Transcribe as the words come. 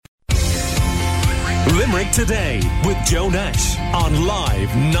Limerick Today with Joe Nash on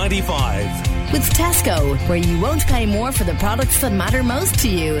Live 95. With Tesco, where you won't pay more for the products that matter most to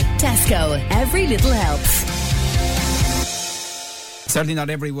you. Tesco, every little helps. Certainly not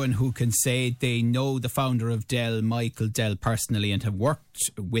everyone who can say they know the founder of Dell, Michael Dell, personally and have worked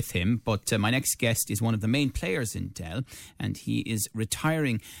with him. But my next guest is one of the main players in Dell, and he is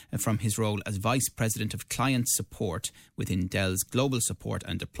retiring from his role as Vice President of Client Support within Dell's Global Support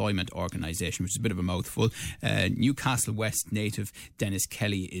and Deployment Organisation, which is a bit of a mouthful. Newcastle West native Dennis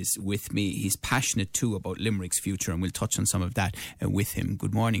Kelly is with me. He's passionate too about Limerick's future, and we'll touch on some of that with him.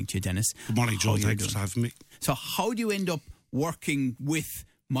 Good morning to you, Dennis. Good morning, Joe. Thanks for having me. So how do you end up working with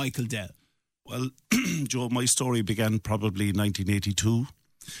Michael Dell? Well, Joe, my story began probably in 1982,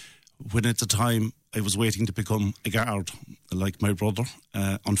 when at the time I was waiting to become a guard, like my brother.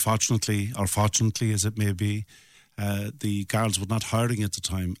 Unfortunately, or fortunately as it may be, the guards were not hiring at the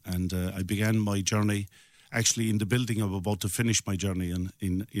time, and I began my journey actually in the building. I'm about to finish my journey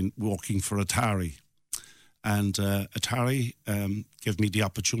in working for Atari. And Atari gave me the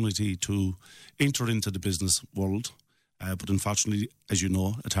opportunity to enter into the business world. But unfortunately, as you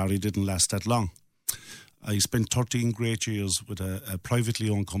know, Atari didn't last that long. I spent 13 great years with a privately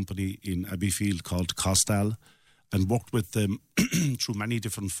owned company in Abbeyfield called Costal, and worked with them through many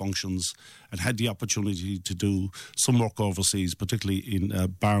different functions, and had the opportunity to do some work overseas, particularly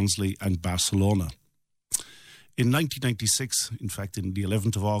in Barnsley and Barcelona. In 1996, in fact, in the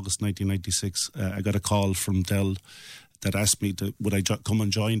 11th of August 1996, I got a call from Dell that asked me would I come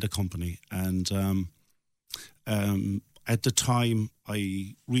and join the company. And at the time,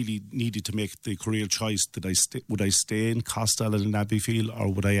 I really needed to make the career choice that would I stay in Costal and in Abbeyfield,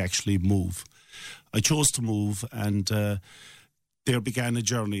 or would I actually move? I chose to move, and there began a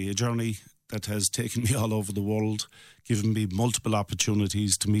journey that has taken me all over the world, given me multiple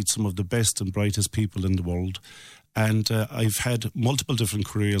opportunities to meet some of the best and brightest people in the world. And I've had multiple different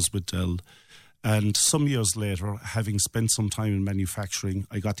careers with Dell. And some years later, having spent some time in manufacturing,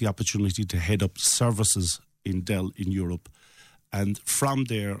 I got the opportunity to head up services in Dell in Europe. And from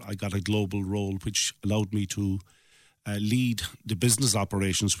there, I got a global role, which allowed me to lead the business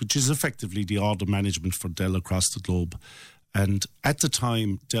operations, which is effectively the order management for Dell across the globe. And at the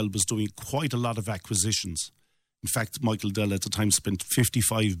time, Dell was doing quite a lot of acquisitions. In fact, Michael Dell at the time spent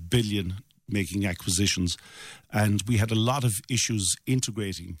 55 billion making acquisitions. And we had a lot of issues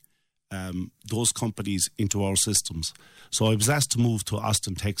integrating those companies into our systems. So I was asked to move to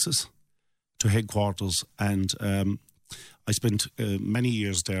Austin, Texas, to headquarters, and I spent many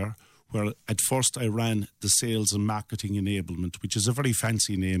years there, where at first I ran the sales and marketing enablement, which is a very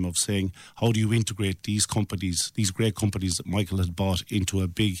fancy name of saying, how do you integrate these companies, these great companies that Michael had bought, into a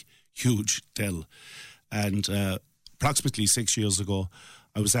big, huge Dell. And approximately 6 years ago,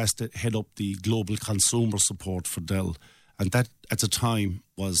 I was asked to head up the global consumer support for Dell. And that, at the time,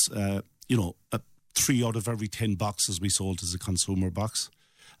 was, 3 out of every 10 boxes we sold as a consumer box.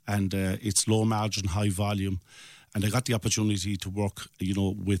 And it's low margin, high volume. And I got the opportunity to work,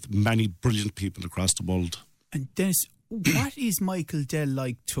 with many brilliant people across the world. And Dennis, what is Michael Dell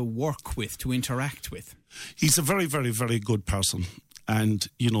like to work with, to interact with? He's a very, very, very good person. And,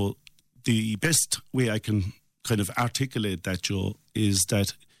 the best way I can kind of articulate that, Joe, is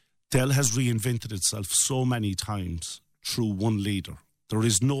that Dell has reinvented itself so many times through one leader. There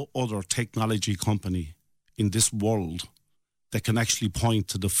is no other technology company in this world that can actually point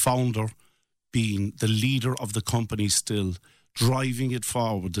to the founder being the leader of the company still, driving it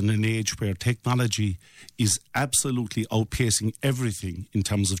forward in an age where technology is absolutely outpacing everything in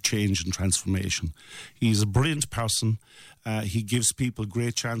terms of change and transformation. He's a brilliant person. He gives people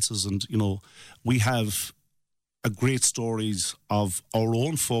great chances. And, we have a great stories of our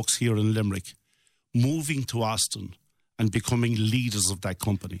own folks here in Limerick moving to Austin and becoming leaders of that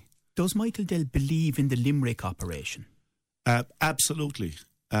company. Does Michael Dell believe in the Limerick operation? Absolutely.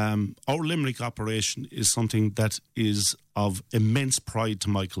 Our Limerick operation is something that is of immense pride to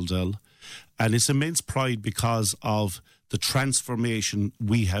Michael Dell, and it's immense pride because of the transformation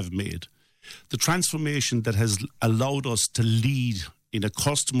we have made. The transformation that has allowed us to lead in a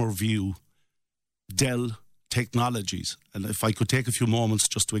customer view Dell technologies. And if I could take a few moments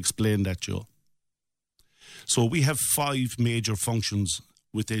just to explain that, Joe. So we have 5 major functions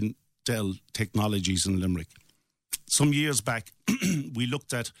within Dell Technologies in Limerick. Some years back, we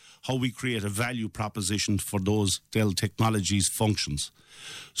looked at how we create a value proposition for those Dell Technologies functions.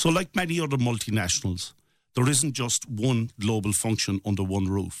 So like many other multinationals, there isn't just one global function under one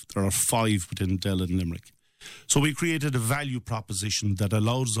roof. There are 5 within Dell in Limerick. So we created a value proposition that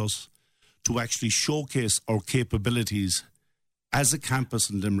allows us to actually showcase our capabilities as a campus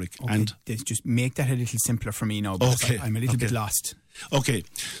in Limerick. Okay, And just make that a little simpler for me now, because Okay, I'm a little okay. bit lost. Okay,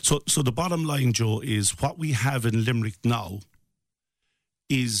 so the bottom line, Joe, is what we have in Limerick now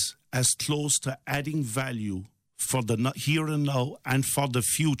is as close to adding value for the here and now and for the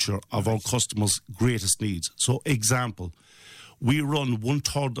future of our customers' greatest needs. So, example, we run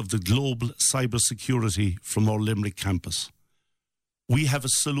 1/3 of the global cybersecurity from our Limerick campus. We have a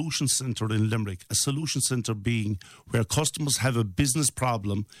solution centre in Limerick, a solution centre being where customers have a business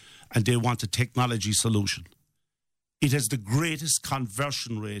problem and they want a technology solution. It has the greatest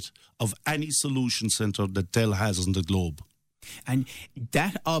conversion rate of any solution centre that Dell has on the globe. And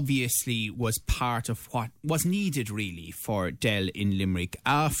that obviously was part of what was needed really for Dell in Limerick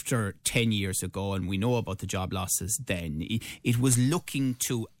after 10 years ago, and we know about the job losses then. It was looking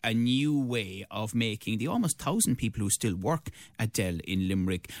to a new way of making the almost 1,000 people who still work at Dell in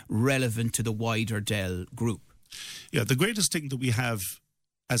Limerick relevant to the wider Dell group. Yeah, the greatest thing that we have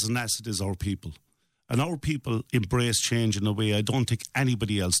as an asset is our people. And our people embrace change in a way I don't think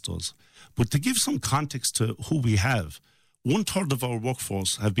anybody else does. But to give some context to who we have, 1/3 of our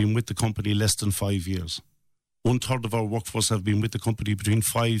workforce have been with the company less than 5 years. 1/3 of our workforce have been with the company between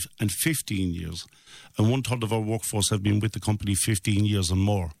 5 and 15 years. And 1/3 of our workforce have been with the company 15 years and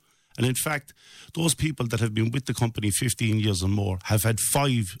more. And in fact, those people that have been with the company 15 years and more have had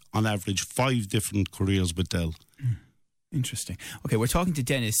on average, five different careers with Dell. Interesting. Okay, we're talking to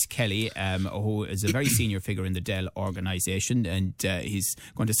Dennis Kelly, who is a very senior figure in the Dell organisation, and he's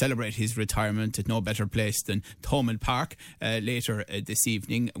going to celebrate his retirement at no better place than Thomond Park later this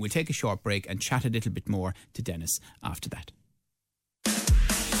evening. We'll take a short break and chat a little bit more to Dennis after that.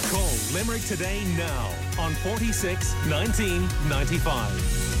 Call Limerick today now on 46 19 95.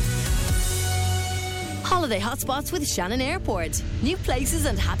 Holiday hotspots with Shannon Airport. New places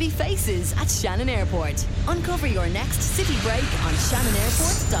and happy faces at Shannon Airport. Uncover your next city break on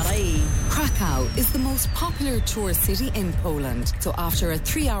shannonairport.ie. Krakow is the most popular tourist city in Poland. So after a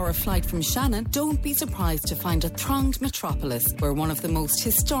 3-hour flight from Shannon, don't be surprised to find a thronged metropolis where one of the most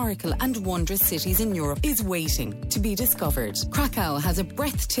historical and wondrous cities in Europe is waiting to be discovered. Krakow has a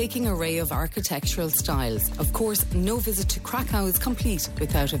breathtaking array of architectural styles. Of course, no visit to Krakow is complete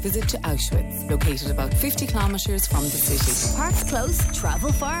without a visit to Auschwitz, located about 50 kilometres from the city. Parks close,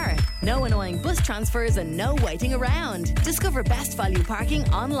 travel far. No annoying bus transfers and no waiting around. Discover best value parking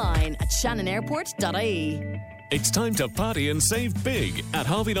online at shannonairport.ie. It's time to party and save big at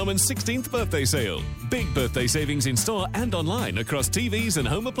Harvey Norman's 16th birthday sale. Big birthday savings in store and online across TVs and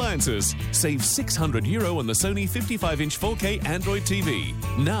home appliances. Save €600 on the Sony 55-inch 4K Android TV.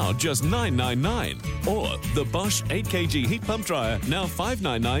 Now just $999. Or the Bosch 8kg heat pump dryer, now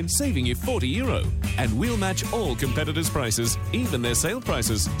 $599, saving you €40. And we'll match all competitors' prices, even their sale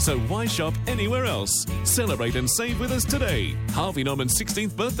prices. So why shop anywhere else? Celebrate and save with us today. Harvey Norman's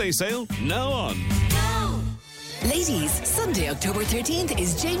 16th birthday sale, now on. Ladies, Sunday, October 13th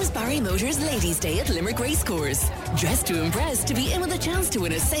is James Barry Motors Ladies' Day at Limerick Racecourse. Dress to impress to be in with a chance to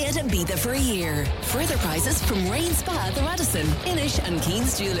win a stay at Ibiza for a year. Further prizes from Rain Spa at the Radisson, Inish and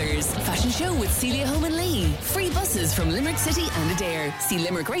Keen's Jewellers. Fashion show with Celia Holman Lee. Free buses from Limerick City and Adair. See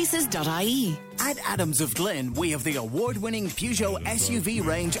limerickraces.ie. At Adams of Glyn, we have the award-winning Peugeot SUV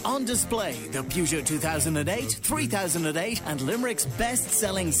range on display. The Peugeot 2008, 3008 and Limerick's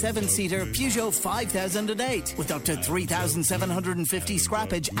best-selling 7-seater Peugeot 5008 with up to 3,750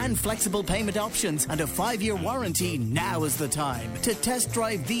 scrappage and flexible payment options and a 5-year warranty. Now is the time to test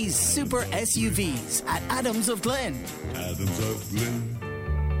drive these super SUVs at Adams of Glyn. Adams of Glyn.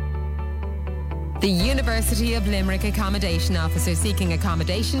 The University of Limerick Accommodation Officer seeking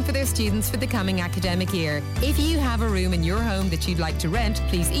accommodation for their students for the coming academic year. If you have a room in your home that you'd like to rent,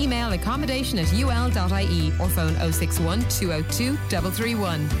 please email accommodation@ul.ie or phone 061 202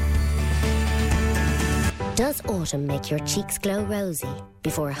 331. Does autumn make your cheeks glow rosy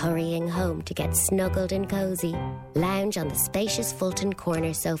before hurrying home to get snuggled and cosy? Lounge on the spacious Fulton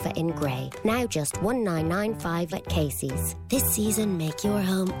Corner sofa in grey, now just $1995 at Casey's. This season, make your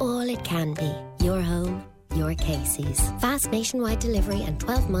home all it can be. Your home, your Casey's. Fast nationwide delivery and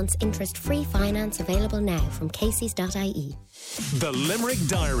 12 months interest-free finance available now from Casey's.ie. The Limerick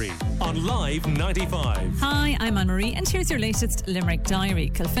Diary on Live 95. Hi, I'm Anne-Marie and here's your latest Limerick Diary.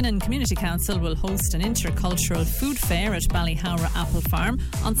 Kilfinnan Community Council will host an intercultural food fair at Ballyhowra Apple Farm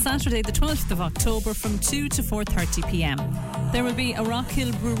on Saturday the 12th of October from 2 to 4:30pm. There will be a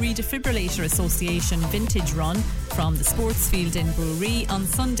Rockhill Brewery Defibrillator Association vintage run from the sports field in Brewery on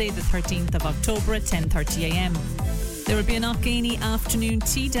Sunday the 13th of October at 10:30am. There will be a Knockganey afternoon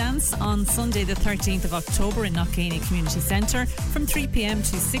tea dance on Sunday the 13th of October in Knockganey Community Centre from 3pm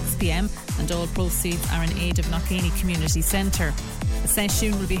to 6pm, and all proceeds are in aid of Knockganey Community Centre. The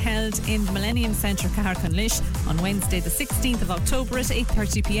session will be held in the Millennium Centre, Caherconlish on Wednesday the 16th of October at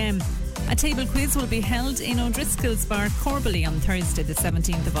 8:30pm. A table quiz will be held in O'Driscoll's Bar, Corbally on Thursday the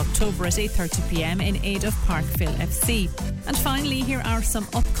 17th of October at 8:30pm in aid of Parkville FC. And finally, here are some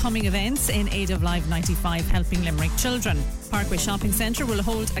upcoming events in aid of Live 95 helping Limerick children. Parkway Shopping Centre will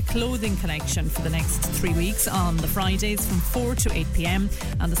hold a clothing collection for the next 3 weeks on the Fridays from 4 to 8pm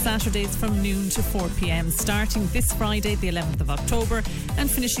and the Saturdays from noon to 4pm, starting this Friday the 11th of October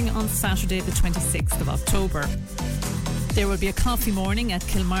and finishing on Saturday the 26th of October. There will be a coffee morning at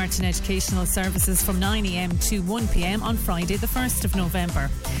Kilmartin Educational Services from 9am to 1pm on Friday the 1st of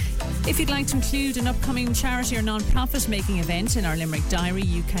November. If you'd like to include an upcoming charity or non-profit making event in our Limerick Diary,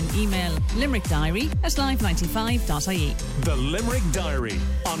 you can email limerickdiary@live95.ie. The Limerick Diary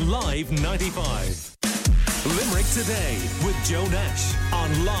on Live 95. Limerick Today with Joe Nash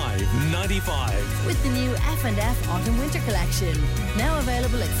on Live 95. With the new F&F Autumn Winter Collection, now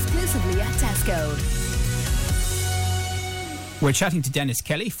available exclusively at Tesco. We're chatting to Dennis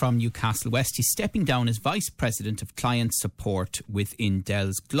Kelly from Newcastle West. He's stepping down as Vice President of Client Support within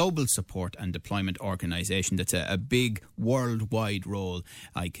Dell's Global Support and Deployment Organisation. That's a big worldwide role,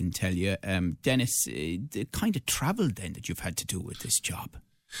 I can tell you. Dennis, the kind of travel then that you've had to do with this job.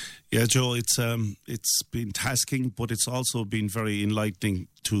 Yeah, Joe, it's been tasking, but it's also been very enlightening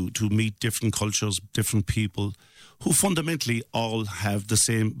to meet different cultures, different people who fundamentally all have the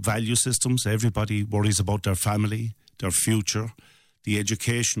same value systems. Everybody worries about their family, their future, the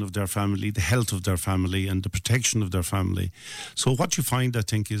education of their family, the health of their family, and the protection of their family. So what you find, I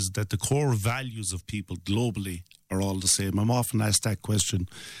think, is that the core values of people globally are all the same. I'm often asked that question.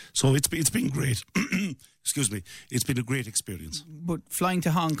 So it's been great. Excuse me. It's been a great experience. But flying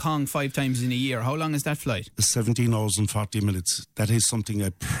to Hong Kong 5 times in a year, how long is that flight? 17 hours and 40 minutes. That is something I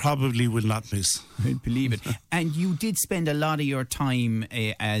probably will not miss. I believe it. And you did spend a lot of your time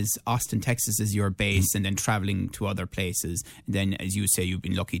as Austin, Texas as your base, and then travelling to other places. And then, as you say, you've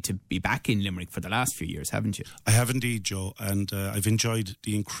been lucky to be back in Limerick for the last few years, haven't you? I have indeed, Joe. And I've enjoyed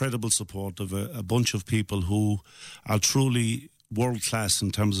the incredible support of a bunch of people who are truly world-class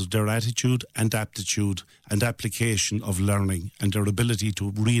in terms of their attitude and aptitude and application of learning, and their ability to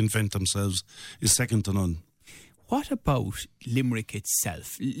reinvent themselves is second to none. What about Limerick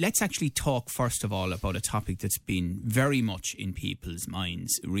itself? Let's actually talk first of all about a topic that's been very much in people's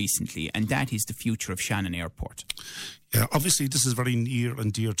minds recently, and that is the future of Shannon Airport. Yeah, obviously this is very near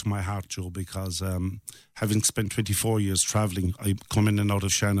and dear to my heart, Joe, because having spent 24 years travelling, I come in and out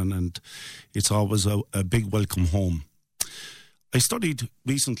of Shannon, and it's always a big welcome home. I studied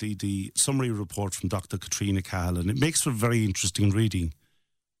recently the summary report from Dr. Katrina Cahill, and it makes for very interesting reading,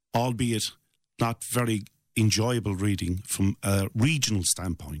 albeit not very enjoyable reading from a regional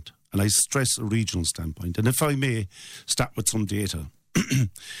standpoint. And I stress a regional standpoint. And if I may start with some data.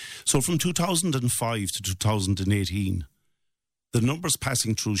 So from 2005 to 2018, the numbers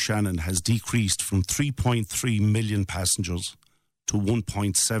passing through Shannon has decreased from 3.3 million passengers to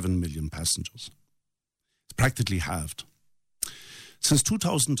 1.7 million passengers. It's practically halved. Since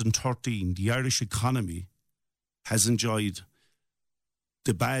 2013, the Irish economy has enjoyed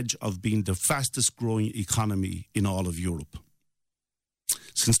the badge of being the fastest growing economy in all of Europe.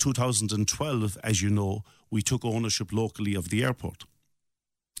 Since 2012, as you know, we took ownership locally of the airport.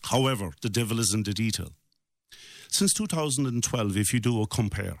 However, the devil is in the detail. Since 2012, if you do a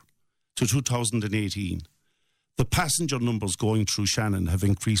compare to 2018, the passenger numbers going through Shannon have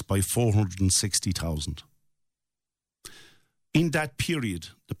increased by 460,000. In that period,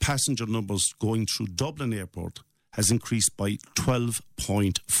 the passenger numbers going through Dublin Airport has increased by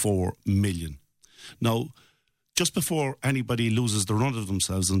 12.4 million. Now, just before anybody loses the run of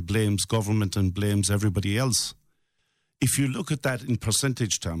themselves and blames government and blames everybody else, if you look at that in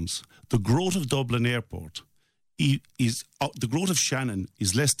percentage terms, the growth of Dublin Airport the growth of Shannon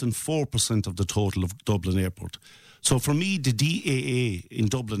is less than 4% of the total of Dublin Airport. So for me, the DAA in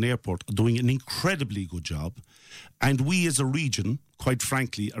Dublin Airport are doing an incredibly good job, and we as a region, quite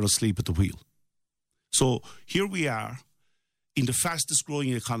frankly, are asleep at the wheel. So here we are in the fastest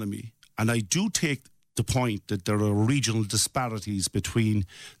growing economy, and I do take the point that there are regional disparities between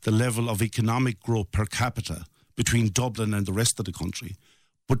the level of economic growth per capita between Dublin and the rest of the country.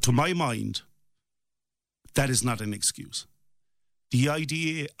 But to my mind, that is not an excuse. The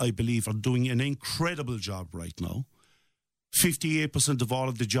IDA, I believe, are doing an incredible job right now. 58% of all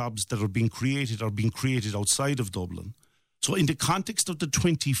of the jobs that are being created outside of Dublin. So in the context of the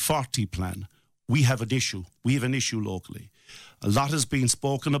 2040 plan, we have an issue. We have an issue locally. A lot has been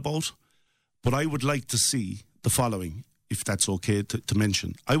spoken about, but I would like to see the following, if that's okay to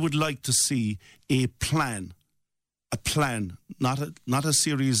mention. I would like to see a plan, not a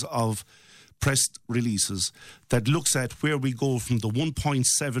series of press releases that looks at where we go from the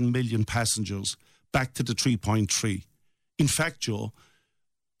 1.7 million passengers back to the 3.3. In fact, Joe,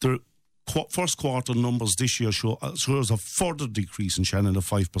 the first quarter numbers this year shows a further decrease in Shannon of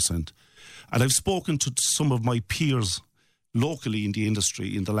 5%. And I've spoken to some of my peers locally in the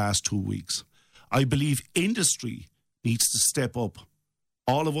industry in the last 2 weeks. I believe industry needs to step up.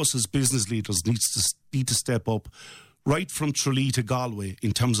 All of us as business leaders need to step up right from Tralee to Galway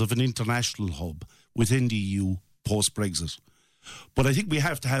in terms of an international hub within the EU post-Brexit. But I think we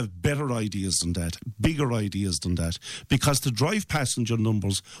have to have better ideas than that, bigger ideas than that, because to drive passenger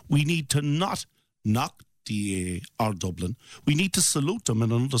numbers, we need to not knock DAA or Dublin. We need to salute them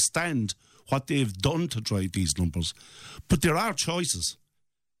and understand what they've done to drive these numbers. But there are choices.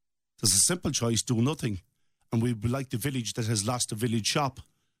 There's a simple choice, do nothing. And we'll be like the village that has lost a village shop.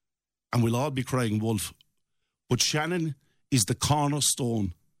 And we'll all be crying wolf. But Shannon is the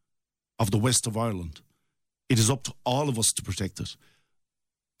cornerstone of the west of Ireland. It is up to all of us to protect it.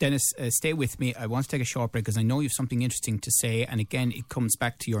 Dennis, stay with me. I want to take a short break because I know you have something interesting to say. And again, it comes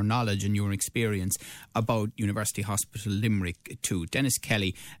back to your knowledge and your experience about University Hospital Limerick too. Dennis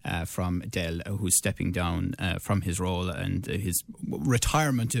Kelly from Dell, who's stepping down from his role, and his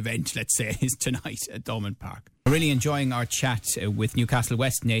retirement event, let's say, is tonight at Thomond Park. Really enjoying our chat with Newcastle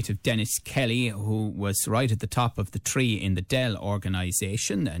West native Dennis Kelly, who was right at the top of the tree in the Dell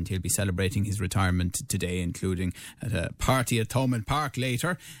organisation, and he'll be celebrating his retirement today, including at a party at Thomond Park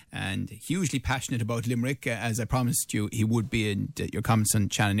later, and hugely passionate about Limerick, as I promised you he would be. And your comments on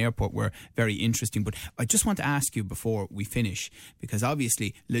Shannon Airport were very interesting. But I just want to ask you before we finish, because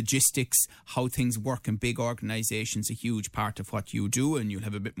obviously logistics, how things work in big organisations, a huge part of what you do, and you'll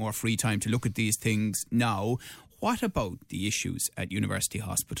have a bit more free time to look at these things now. What about the issues at University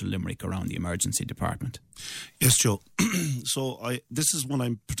Hospital Limerick around the emergency department? Yes, Joe. So this is one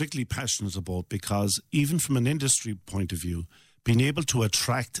I'm particularly passionate about, because even from an industry point of view, being able to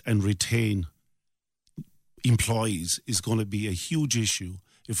attract and retain employees is going to be a huge issue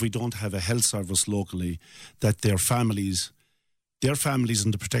if we don't have a health service locally that their families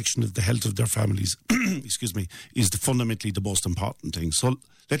and the protection of the health of their families, excuse me, is fundamentally the most important thing. So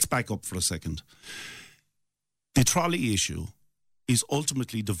let's back up for a second. The trolley issue is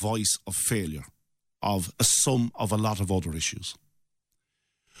ultimately the voice of failure of a sum of a lot of other issues.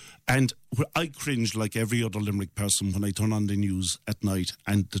 And I cringe like every other Limerick person when I turn on the news at night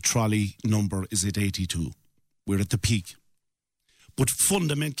and the trolley number is at 82. We're at the peak. But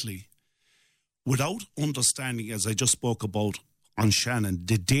fundamentally, without understanding, as I just spoke about on Shannon,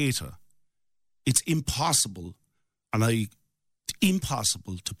 the data, it's impossible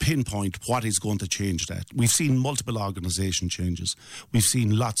to pinpoint what is going to change that. We've seen multiple organisation changes. We've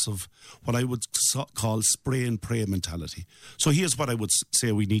seen lots of what I would call spray and pray mentality. So here's what I would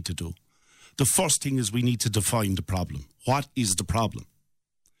say we need to do. The first thing is we need to define the problem. What is the problem?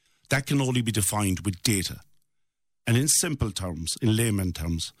 That can only be defined with data. And in simple terms, in layman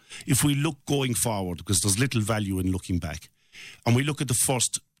terms, if we look going forward, because there's little value in looking back, and we look at the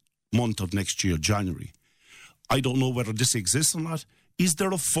first month of next year, January, I don't know whether this exists or not. Is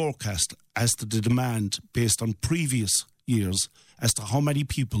there a forecast as to the demand based on previous years as to how many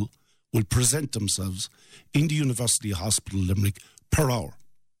people will present themselves in the University Hospital Limerick per hour?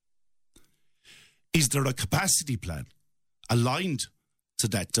 Is there a capacity plan aligned to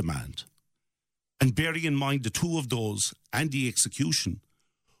that demand? And bearing in mind the two of those and the execution,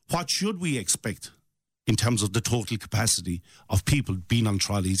 what should we expect in terms of the total capacity of people being on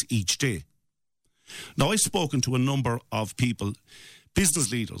trolleys each day? Now, I've spoken to a number of people,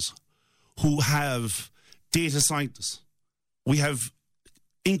 business leaders, who have data scientists. We have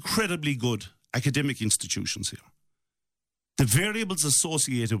incredibly good academic institutions here. The variables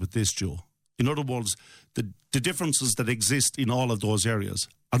associated with this, Joe, in other words, the differences that exist in all of those areas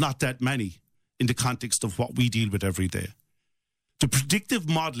are not that many in the context of what we deal with every day. The predictive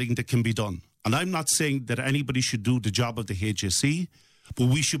modelling that can be done, and I'm not saying that anybody should do the job of the HSE, but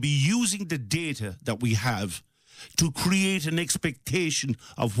we should be using the data that we have to create an expectation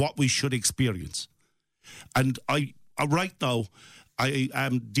of what we should experience. And right now, I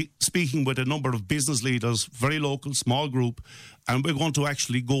am speaking with a number of business leaders, very local, small group, and we're going to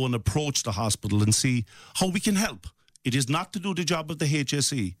actually go and approach the hospital and see how we can help. It is not to do the job of the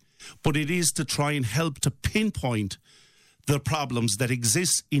HSE, but it is to try and help to pinpoint the problems that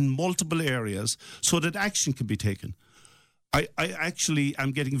exist in multiple areas so that action can be taken. I actually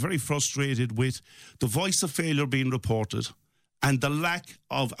am getting very frustrated with the voice of failure being reported and the lack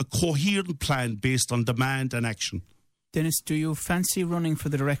of a coherent plan based on demand and action. Dennis, do you fancy running for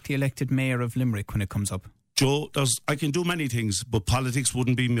the directly elected mayor of Limerick when it comes up? Joe, I can do many things, but politics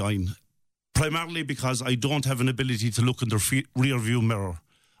wouldn't be mine. Primarily because I don't have an ability to look in the rear view mirror.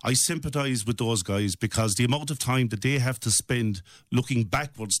 I sympathise with those guys because the amount of time that they have to spend looking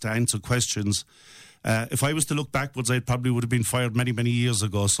backwards to answer questions. If I was to look backwards, I probably would have been fired many, many years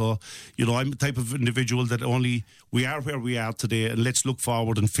ago. So, I'm the type of individual that we are where we are today, and let's look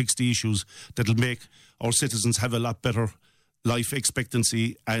forward and fix the issues that'll make our citizens have a lot better life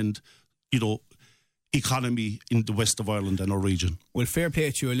expectancy and, economy in the west of Ireland and our region. Well, fair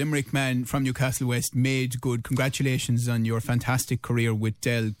play to you. A Limerick man from Newcastle West, made good. Congratulations on your fantastic career with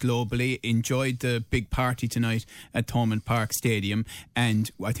Dell globally. Enjoyed the big party tonight at Thomond Park Stadium, and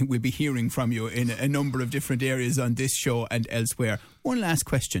I think we'll be hearing from you in a number of different areas on this show and elsewhere. One last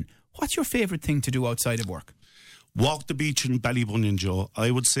question. What's your favourite thing to do outside of work? Walk the beach in Ballybunion, Joe.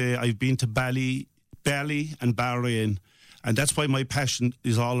 I would say I've been to Bally and Bahrain, and that's why my passion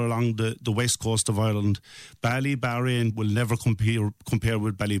is all along the west coast of Ireland. Bahrain will never compare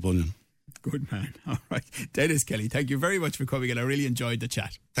with Ballybunion. Good man. All right. Dennis Kelly, thank you very much for coming in. I really enjoyed the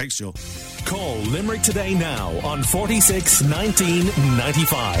chat. Thanks, Joe. Call Limerick today now on 46 19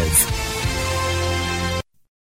 95.